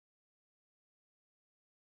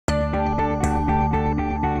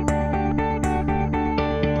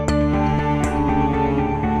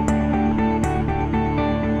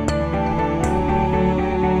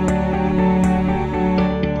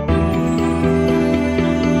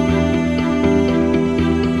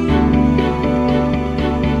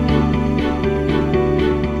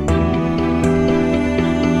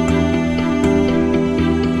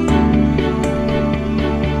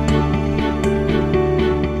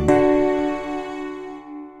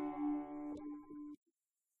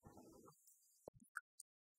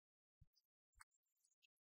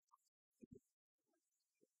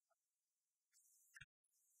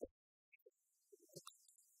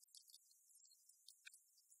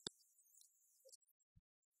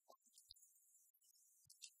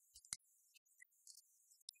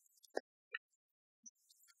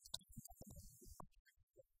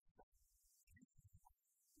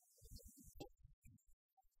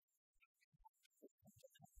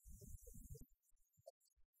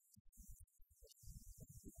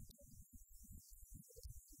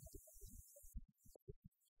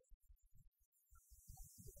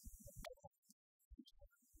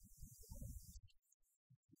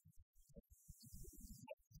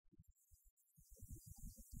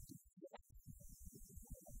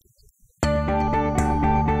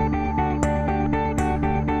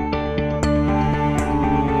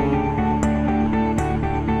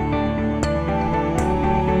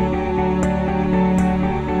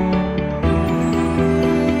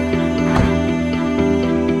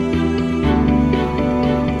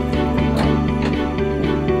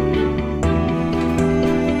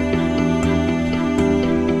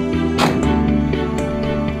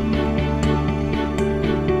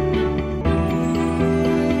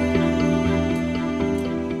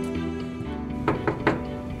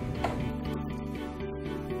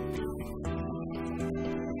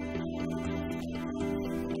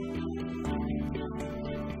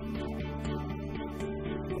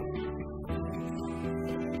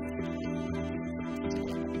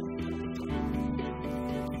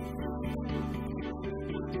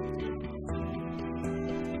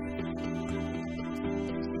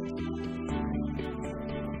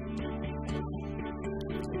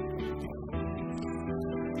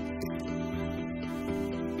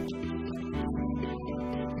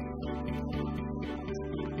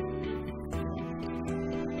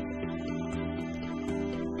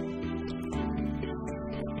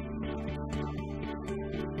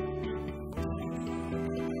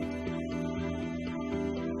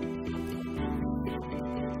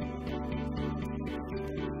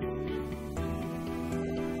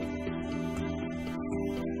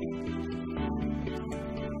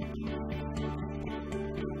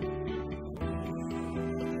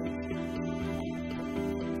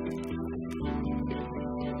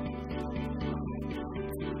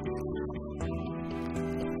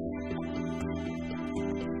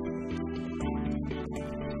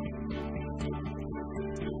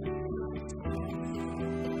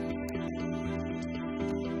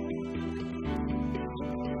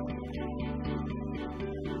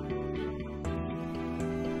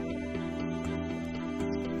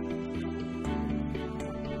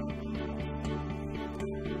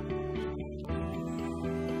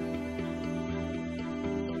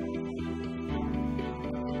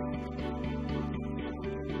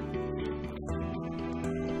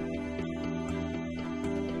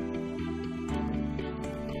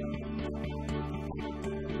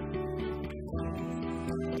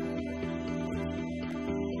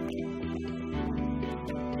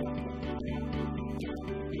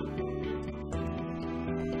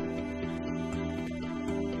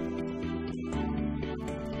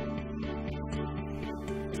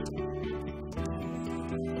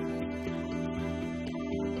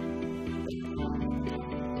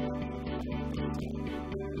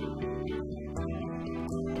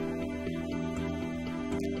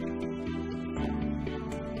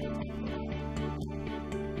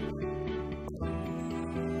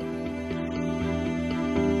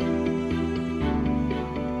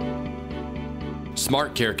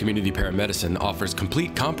SmartCare Community Paramedicine offers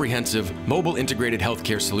complete, comprehensive, mobile integrated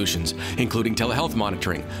healthcare solutions, including telehealth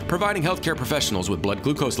monitoring, providing healthcare professionals with blood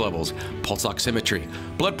glucose levels, pulse oximetry,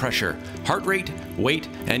 blood pressure, heart rate, weight,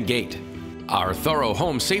 and gait. Our thorough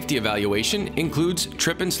home safety evaluation includes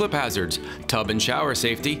trip and slip hazards, tub and shower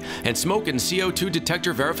safety, and smoke and CO2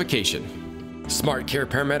 detector verification. SmartCare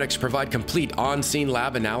paramedics provide complete on-scene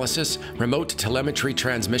lab analysis, remote telemetry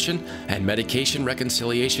transmission, and medication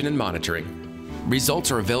reconciliation and monitoring. Results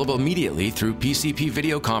are available immediately through PCP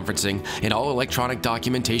video conferencing, and all electronic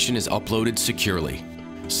documentation is uploaded securely.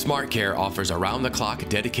 SmartCare offers around-the-clock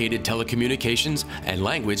dedicated telecommunications and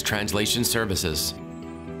language translation services.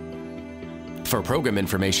 For program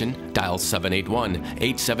information, dial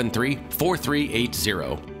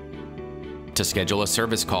 781-873-4380. To schedule a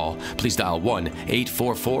service call, please dial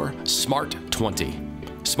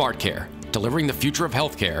 1-844-SMART-20. SmartCare, delivering the future of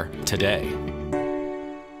healthcare today.